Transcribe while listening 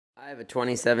I have a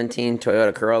 2017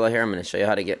 Toyota Corolla here. I'm going to show you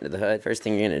how to get into the hood. First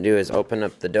thing you're going to do is open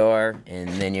up the door, and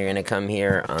then you're going to come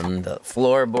here on the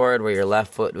floorboard where your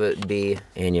left foot would be,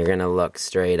 and you're going to look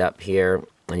straight up here,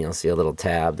 and you'll see a little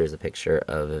tab. There's a picture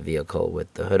of a vehicle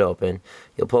with the hood open.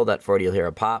 You'll pull that forward, you'll hear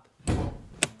a pop.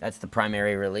 That's the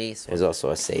primary release. There's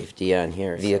also a safety on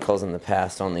here. Vehicles in the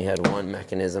past only had one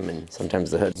mechanism, and sometimes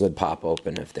the hoods would pop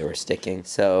open if they were sticking.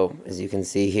 So, as you can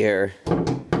see here,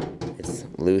 it's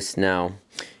loose now.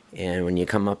 And when you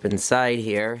come up inside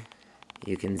here,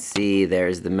 you can see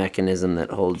there's the mechanism that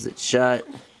holds it shut,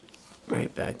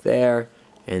 right back there.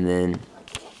 And then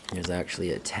there's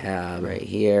actually a tab right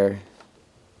here.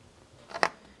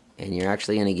 And you're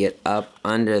actually going to get up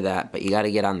under that, but you got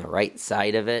to get on the right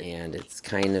side of it, and it's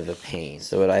kind of a pain.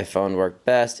 So what I found worked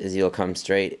best is you'll come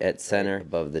straight at center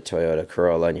above the Toyota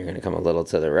Corolla, and you're going to come a little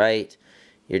to the right.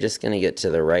 You're just going to get to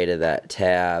the right of that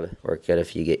tab. Work good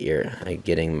if you get your, like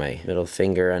getting my middle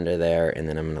finger under there, and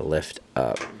then I'm going to lift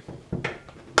up.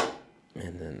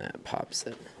 And then that pops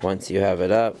it. Once you have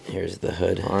it up, here's the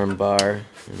hood arm bar,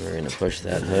 and we're going to push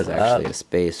that hood. There's actually a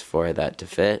space for that to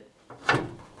fit.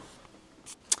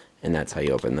 And that's how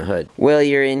you open the hood. While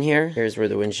you're in here, here's where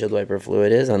the windshield wiper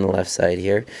fluid is on the left side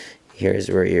here. Here's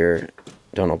where your,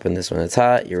 don't open this when it's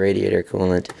hot, your radiator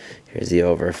coolant. Here's the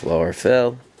overflow or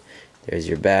fill. There's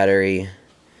your battery.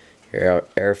 Your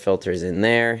air filter's in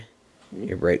there.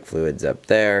 Your brake fluid's up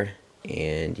there.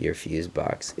 And your fuse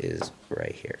box is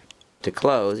right here. To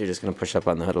close, you're just going to push up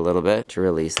on the hood a little bit to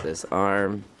release this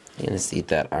arm. You're going to seat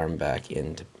that arm back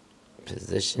into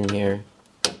position here.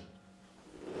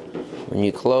 When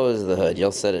you close the hood,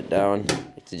 you'll set it down.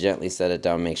 To gently set it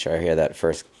down, make sure I hear that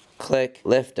first click.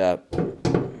 Lift up,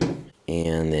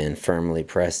 and then firmly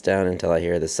press down until I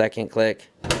hear the second click.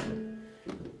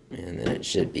 And then it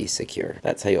should be secure.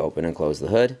 That's how you open and close the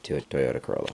hood to a Toyota Corolla.